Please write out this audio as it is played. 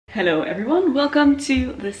Hello everyone, welcome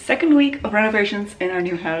to the second week of renovations in our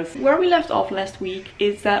new house. Where we left off last week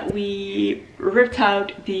is that we ripped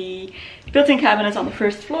out the built-in cabinets on the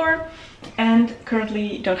first floor and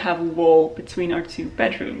currently don't have a wall between our two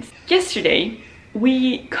bedrooms. Yesterday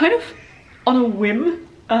we kind of on a whim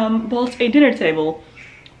bought a dinner table,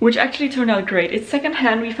 which actually turned out great. It's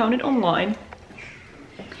secondhand, we found it online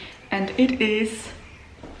and it is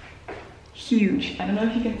huge. I don't know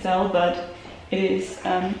if you can tell, but it is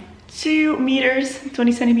 2 meters,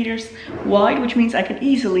 20 centimeters wide, which means I can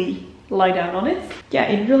easily lie down on it. Yeah,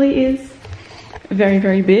 it really is very,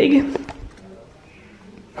 very big.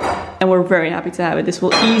 And we're very happy to have it. This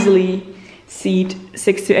will easily seat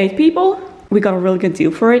 6 to 8 people. We got a really good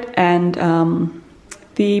deal for it, and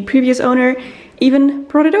the previous owner even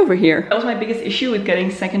brought it over here. That was my biggest issue with getting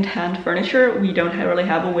second-hand furniture. We don't really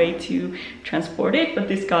have a way to transport it, but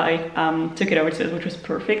this guy took it over to us, which was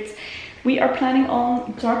perfect. We are planning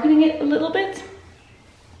on darkening it a little bit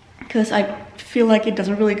because I feel like it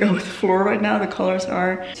doesn't really go with the floor right now. The colors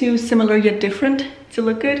are too similar yet different to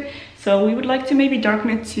look good. So we would like to maybe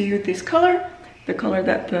darken it to this color, the color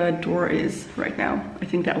that the door is right now. I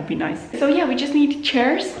think that would be nice. So yeah, we just need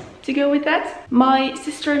chairs to go with that. My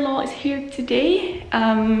sister-in-law is here today.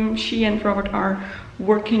 She and Robert are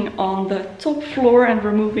working on the top floor and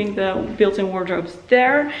removing the built-in wardrobes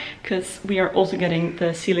there, because we are also getting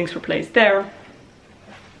the ceilings replaced there.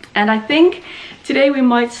 And I think today we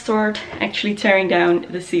might start actually tearing down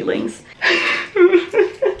the ceilings.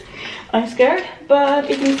 I'm scared, but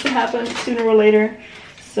it needs to happen sooner or later,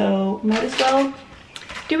 so might as well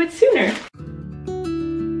do it sooner.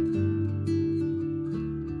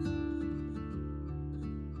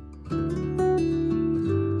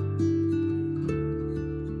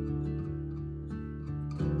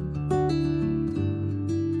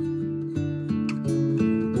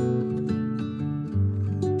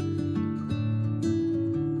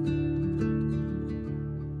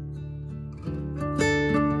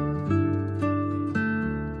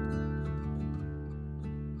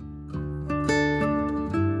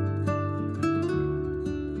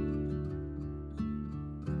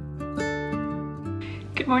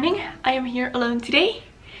 Good morning, I am here alone today.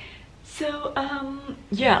 So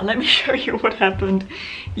yeah, let me show you what happened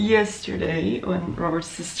yesterday when Robert's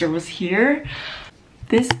sister was here.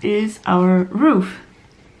 This is our roof,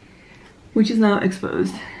 which is now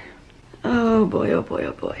exposed. Oh boy, oh boy,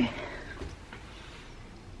 oh boy.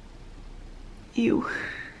 Ew.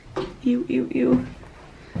 Ew, ew, ew.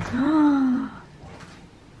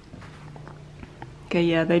 Okay,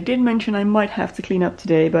 yeah, they did mention I might have to clean up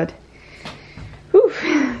today, but whew.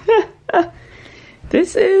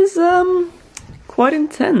 This is quite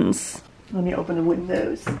intense. Let me open the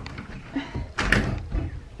windows.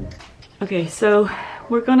 Okay, so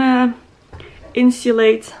we're gonna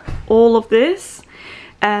insulate all of this,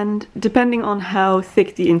 and depending on how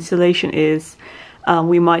thick the insulation is,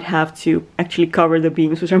 we might have to actually cover the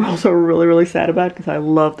beams, which I'm also really sad about because I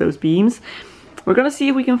love those beams. We're gonna see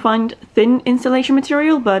if we can find thin insulation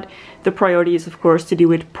material, but the priority is of course to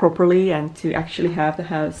do it properly and to actually have the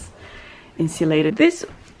house insulated. This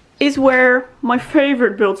is where my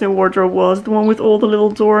favorite built-in wardrobe was, the one with all the little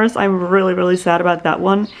doors. I'm really sad about that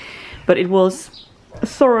one, but it was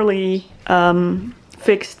thoroughly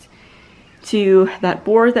fixed to that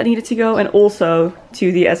board that needed to go and also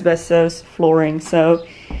to the asbestos flooring. So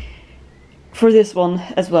for this one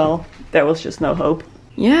as well, there was just no hope.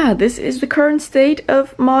 Yeah, this is the current state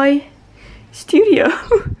of my studio.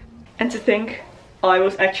 And to think I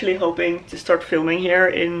was actually hoping to start filming here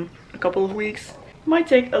in a couple of weeks. Might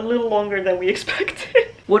take a little longer than we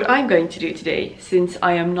expected. What I'm going to do today, since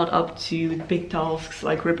I am not up to big tasks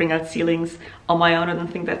like ripping out ceilings on my own, I don't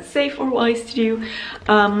think that's safe or wise to do.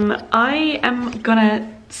 I am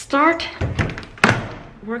gonna start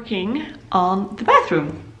working on the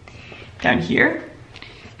bathroom down here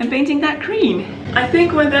and painting that green. I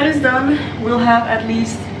think when that is done, we'll have at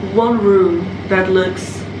least one room that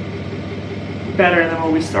looks better than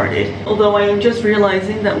when we started. Although I am just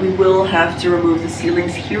realizing that we will have to remove the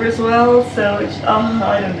ceilings here as well, so it's,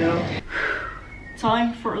 I don't know.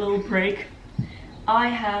 Time for a little break. I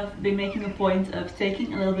have been making a point of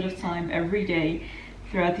taking a little bit of time every day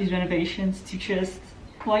throughout these renovations to just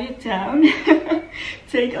quiet down,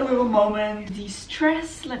 take a little moment,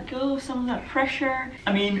 de-stress, let go of some of that pressure.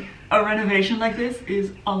 I mean, a renovation like this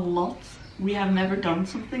is a lot. We have never done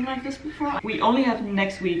something like this before. We only have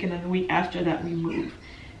next week, and then the week after that we move.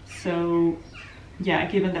 So yeah,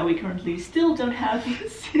 given that we currently still don't have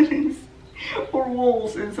ceilings or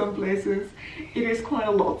walls in some places, it is quite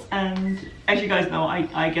a lot. And as you guys know,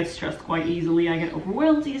 I get stressed quite easily, I get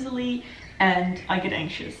overwhelmed easily, and I get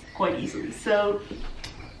anxious quite easily. So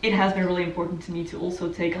it has been really important to me to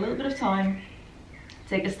also take a little bit of time,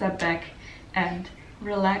 take a step back and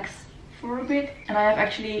relax for a bit. And I have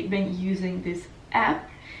actually been using this app.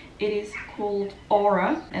 It is called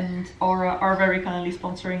Aura, and Aura are very kindly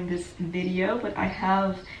sponsoring this video, but I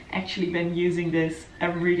have actually been using this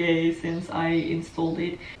every day since I installed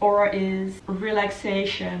it. Aura is a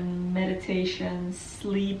relaxation, meditation,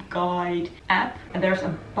 sleep guide app, and there's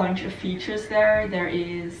a bunch of features there. There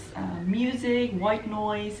is music, white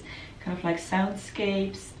noise, kind of like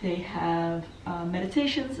soundscapes. They have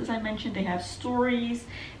meditations, as I mentioned. They have stories.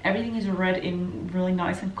 Everything is read in really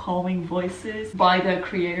nice and calming voices by the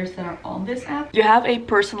creators that are on this app. You have a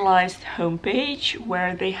personalized homepage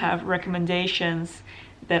where they have recommendations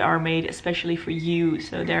that are made especially for you.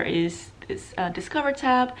 So there is this Discover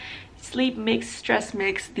tab, Sleep Mix, Stress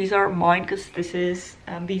Mix. These are mine because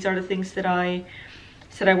these are the things that I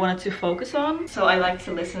said I wanted to focus on. So I like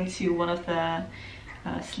to listen to one of the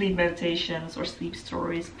sleep meditations or sleep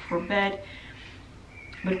stories before bed,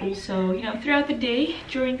 but also, you know, throughout the day,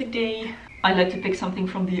 during the day, I like to pick something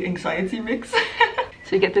from the anxiety mix.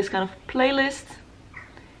 So you get this kind of playlist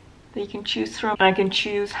that you can choose from. And I can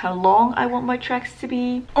choose how long I want my tracks to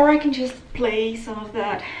be, or I can just play some of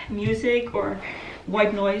that music or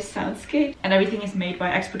white noise soundscape. And everything is made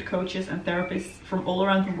by expert coaches and therapists from all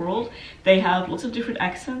around the world. They have lots of different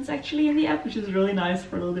accents actually in the app, which is really nice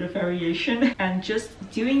for a little bit of variation. And just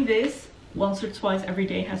doing this once or twice every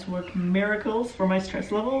day has worked miracles for my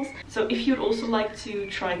stress levels. So if you'd also like to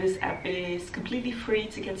try this app, it is completely free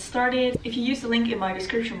to get started. If you use the link in my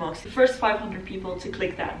description box, the first 500 people to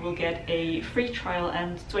click that will get a free trial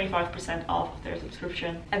and 25% off of their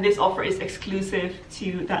subscription. And this offer is exclusive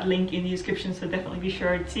to that link in the description, so definitely be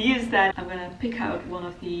sure to use that. I'm gonna pick out one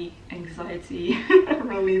of the anxiety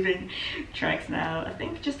relieving tracks now. I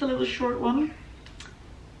think just a little short one,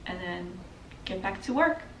 and then get back to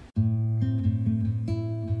work.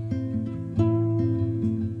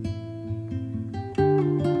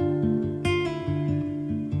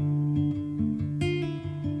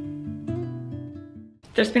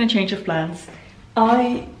 There's been a change of plans.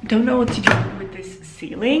 I don't know what to do with this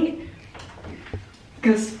ceiling,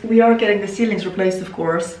 because we are getting the ceilings replaced, of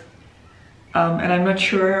course, and I'm not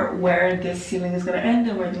sure where this ceiling is going to end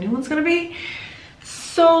and where the new one's going to be.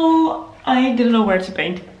 So I didn't know where to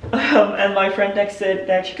paint, and my friend texted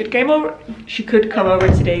that she could come over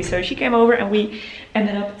today. So she came over and we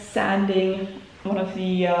ended up sanding one of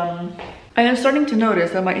the. I am starting to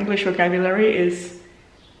notice that my English vocabulary is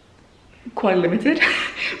quite limited,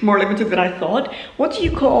 more limited than I thought. What do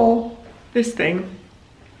you call this thing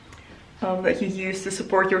that you use to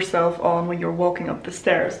support yourself on when you're walking up the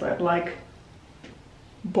stairs? That like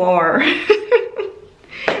bar.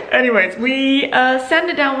 Anyways, we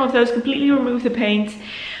sanded down one of those, completely removed the paint.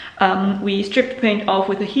 We stripped the paint off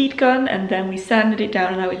with a heat gun, and then we sanded it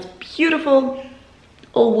down, and now it's beautiful,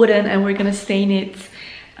 all wooden, and we're gonna stain it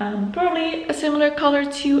probably a similar color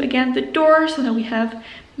to, again, the door, so that we have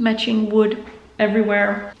matching wood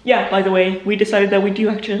everywhere. Yeah, by the way, we decided that we do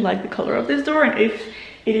actually like the color of this door, and if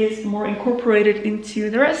it is more incorporated into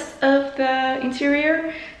the rest of the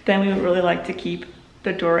interior, then we would really like to keep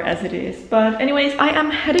the door as it is. But anyways, I am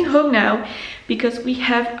heading home now because we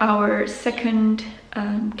have our second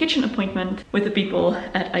kitchen appointment with the people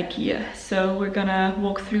at IKEA. So we're gonna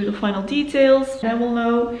walk through the final details, then we'll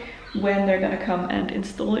know when they're gonna come and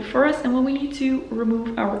install it for us and when we need to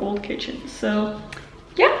remove our old kitchen. So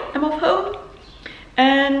yeah, I'm off home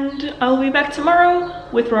and I'll be back tomorrow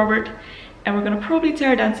with Robert, and we're gonna probably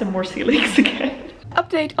tear down some more ceilings again.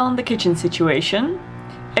 Update on the kitchen situation.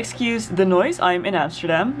 Excuse the noise, I'm in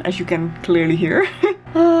Amsterdam, as you can clearly hear.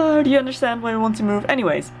 Do you understand why we want to move?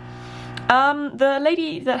 Anyways, the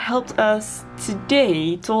lady that helped us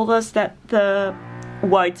today told us that the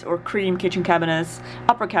white or cream kitchen cabinets,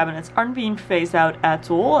 upper cabinets, aren't being phased out at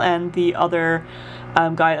all, and the other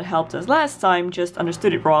guy that helped us last time just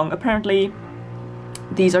understood it wrong. Apparently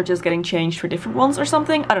these are just getting changed for different ones or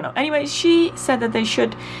something, I don't know. Anyway, she said that they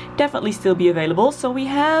should definitely still be available, so we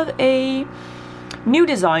have a new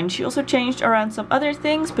design. She also changed around some other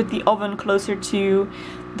things, but the oven closer to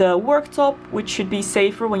the worktop, which should be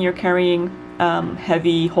safer when you're carrying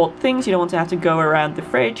heavy hot things. You don't want to have to go around the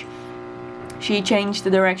fridge. She changed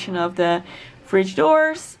the direction of the fridge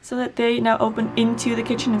doors so that they now open into the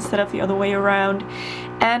kitchen instead of the other way around.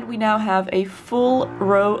 And we now have a full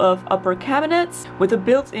row of upper cabinets with a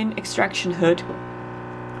built-in extraction hood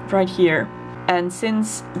right here. And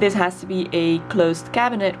since this has to be a closed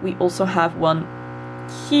cabinet, we also have one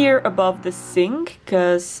here above the sink,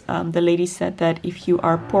 because the lady said that if you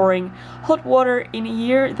are pouring hot water in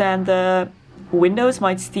here, then the windows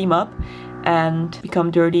might steam up and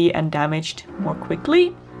become dirty and damaged more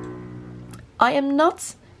quickly. I am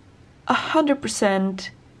not 100%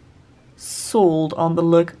 sold on the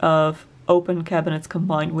look of open cabinets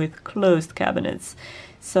combined with closed cabinets.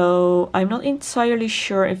 So I'm not entirely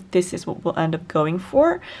sure if this is what we'll end up going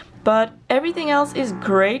for, but everything else is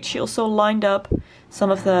great. She also lined up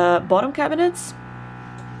some of the bottom cabinets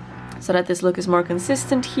so that this look is more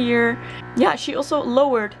consistent here. Yeah, she also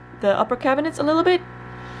lowered the upper cabinets a little bit.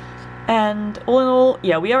 And all in all,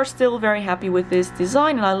 yeah, we are still very happy with this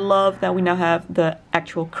design, and I love that we now have the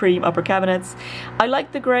actual cream upper cabinets. I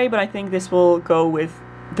like the gray, but I think this will go with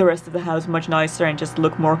the rest of the house much nicer and just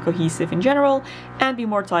look more cohesive in general and be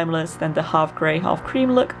more timeless than the half gray, half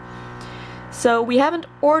cream look. So we haven't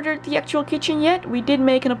ordered the actual kitchen yet. We did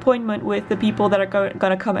make an appointment with the people that are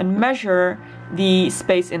gonna come and measure the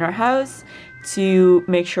space in our house to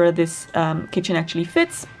make sure this kitchen actually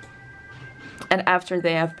fits. And after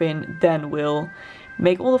they have been, then we'll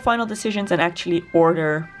make all the final decisions and actually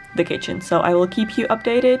order the kitchen. So I will keep you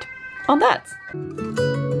updated on that.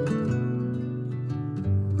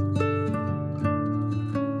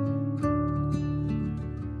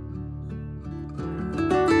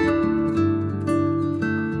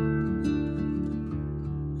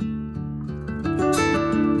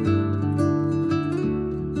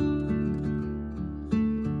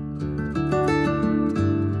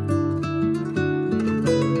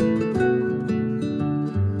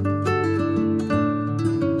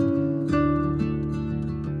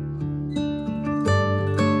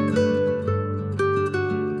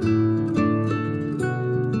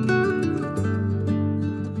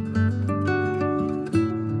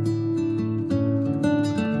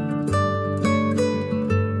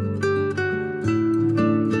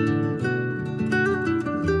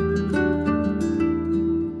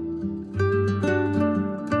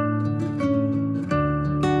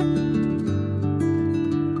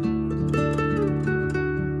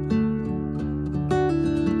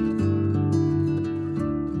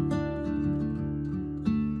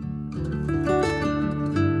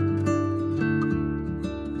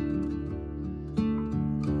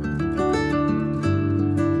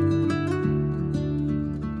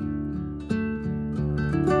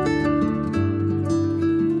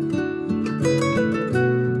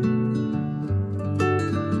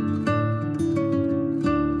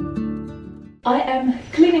 I am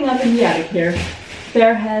cleaning up in the attic here.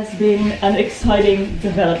 There has been an exciting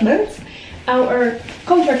development. Our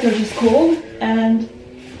contractor just called and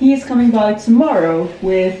he is coming by tomorrow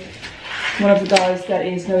with one of the guys that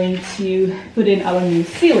is going to put in our new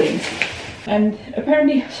ceilings. And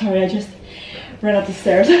apparently, sorry, I just ran up the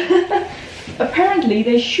stairs. Apparently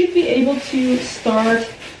they should be able to start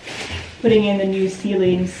putting in the new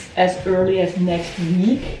ceilings as early as next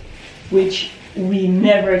week, which we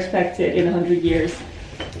never expected in 100 years.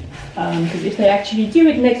 Because if they actually do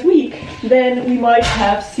it next week, then we might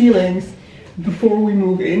have ceilings before we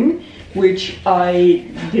move in, which I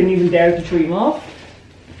didn't even dare to dream of.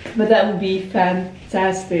 But that would be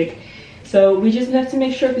fantastic. So we just have to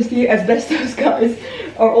make sure, because the asbestos guys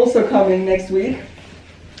are also coming next week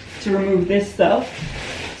to remove this stuff.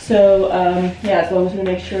 So yeah, as long as we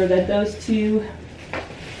make sure that those two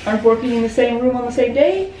aren't working in the same room on the same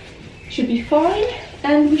day, should be fine.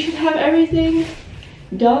 And we should have everything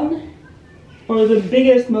done, or the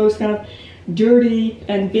biggest, most kind of dirty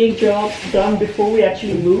and big jobs done before we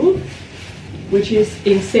actually move, which is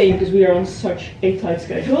insane because we are on such a tight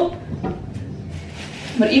schedule.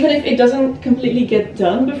 But even if it doesn't completely get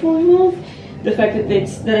done before we move, the fact that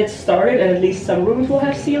it's started and at least some rooms will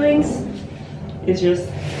have ceilings is just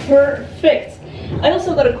perfect. I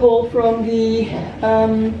also got a call from the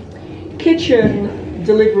kitchen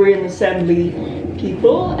delivery and assembly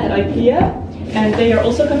people at IKEA, and they are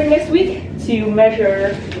also coming next week to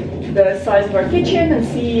measure the size of our kitchen and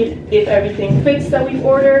see if everything fits that we've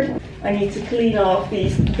ordered. I need to clean off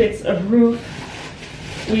these bits of roof.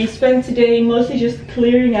 We spent today mostly just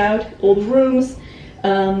clearing out all the rooms,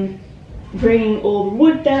 bringing all the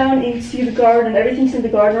wood down into the garden. Everything's in the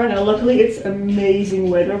garden right now. Luckily it's amazing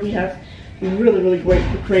weather. We have really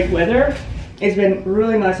great weather. It's been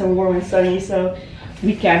really nice and warm and sunny, so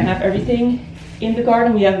we can have everything in the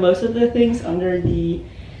garden. We have most of the things under the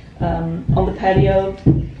on the patio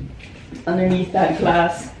underneath that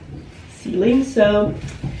glass ceiling. So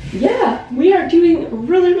yeah, we are doing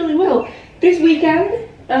really well. This weekend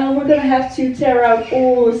we're gonna have to tear out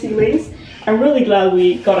all the ceilings. I'm really glad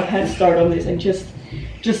we got a head start on this and just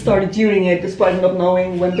started doing it despite not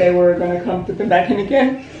knowing when they were gonna come put them back in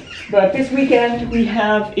again. But this weekend we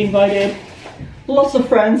have invited lots of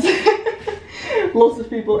friends lots of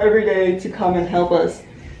people every day to come and help us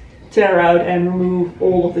tear out and remove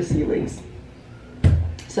all of the ceilings,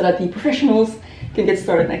 so that the professionals can get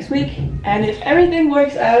started next week. And if everything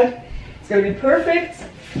works out, it's going to be perfect.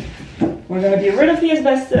 We're going to be rid of the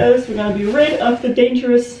asbestos, we're going to be rid of the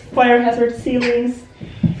dangerous fire hazard ceilings,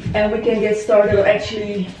 and we can get started on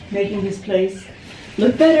actually making this place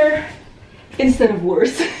look better instead of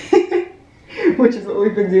worse, which is what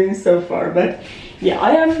we've been doing so far. But yeah,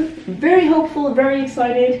 I am very hopeful, very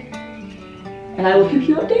excited, and I will keep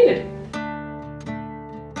you updated.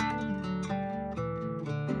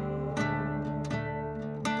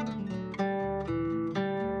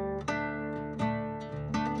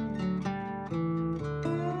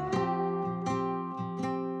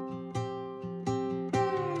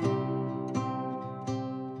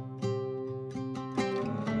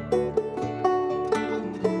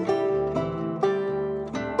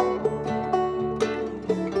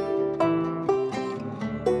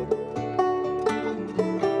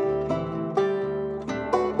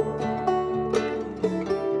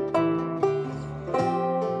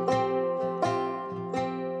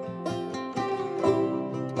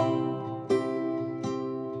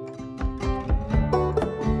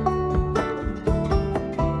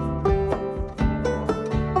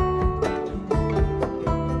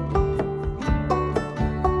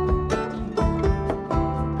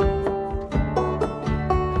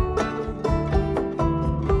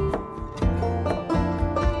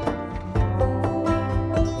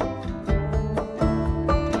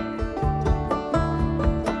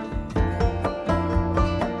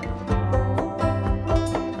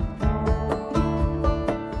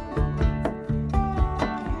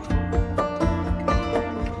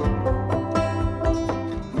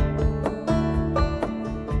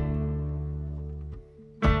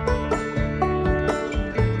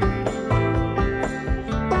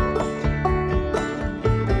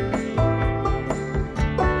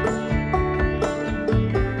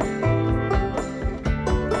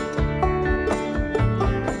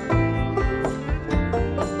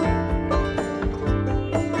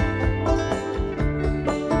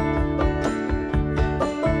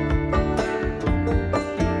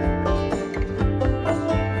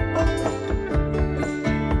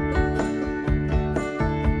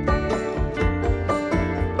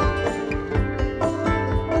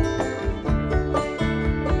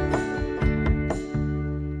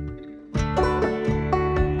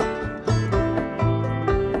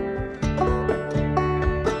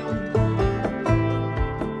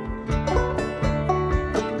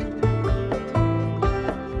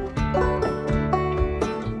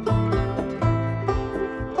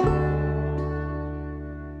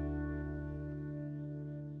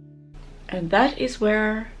 And that is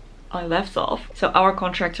where I left off. So our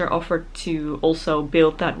contractor offered to also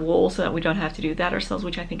build that wall so that we don't have to do that ourselves,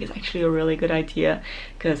 which I think is actually a really good idea,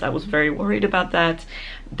 because I was very worried about that.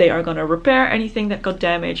 They are gonna repair anything that got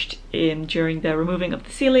damaged during the removing of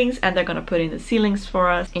the ceilings, and they're gonna put in the ceilings for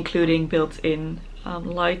us, including built-in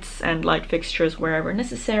lights and light fixtures wherever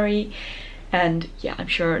necessary. And yeah, I'm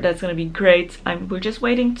sure that's gonna be great. We're just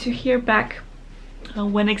waiting to hear back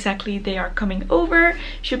when exactly they are coming over.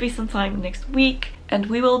 Should be sometime next week, and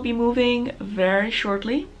we will be moving very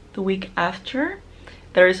shortly, the week after.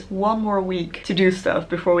 There is one more week to do stuff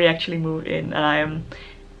before we actually move in, and I am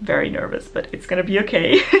very nervous, but it's gonna be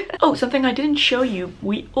okay. Oh, something I didn't show you,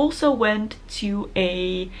 we also went to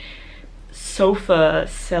a sofa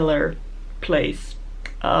seller place,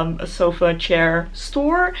 a sofa chair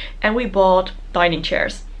store, and we bought dining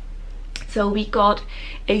chairs. So we got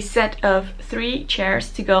a set of 3 chairs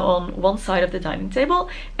to go on one side of the dining table,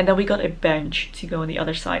 and then we got a bench to go on the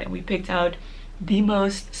other side, and we picked out the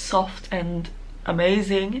most soft and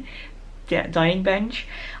amazing dining bench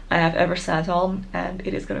I have ever sat on, and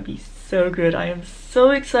it is gonna be so good. I am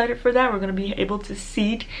so excited for that. We're gonna be able to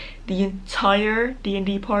seat the entire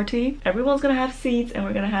D&D party. Everyone's gonna have seats, and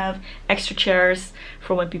we're gonna have extra chairs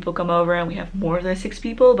for when people come over, and we have more than 6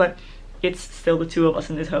 people, but it's still the 2 of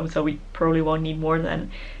us in this home, so we probably won't need more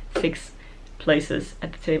than 6 places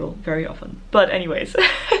at the table very often. But anyways,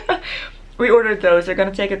 we ordered those. They're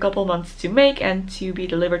gonna take a couple months to make and to be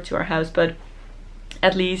delivered to our house, but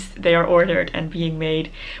at least they are ordered and being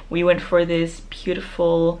made. We went for this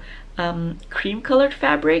beautiful cream colored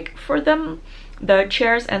fabric for them. The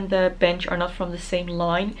chairs and the bench are not from the same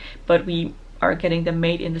line, but we are getting them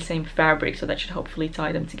made in the same fabric, so that should hopefully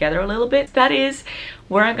tie them together a little bit. That is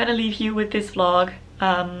where I'm gonna leave you with this vlog.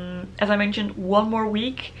 As I mentioned, one more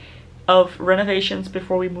week of renovations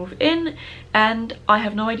before we move in, and I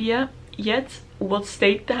have no idea yet what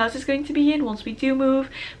state the house is going to be in once we do move,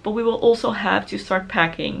 but we will also have to start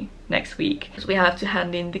packing next week because we have to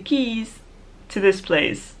hand in the keys to this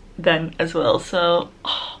place then as well. So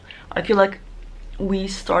I feel like we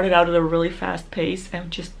started out at a really fast pace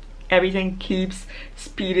and just everything keeps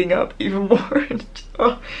speeding up even more.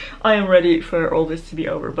 I am ready for all this to be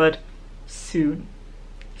over, but soon,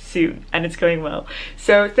 and it's going well.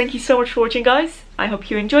 So thank you so much for watching, guys. I hope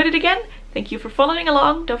you enjoyed it again. Thank you for following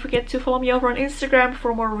along. Don't forget to follow me over on Instagram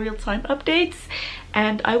for more real-time updates,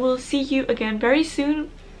 and I will see you again very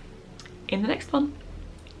soon in the next one.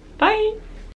 Bye!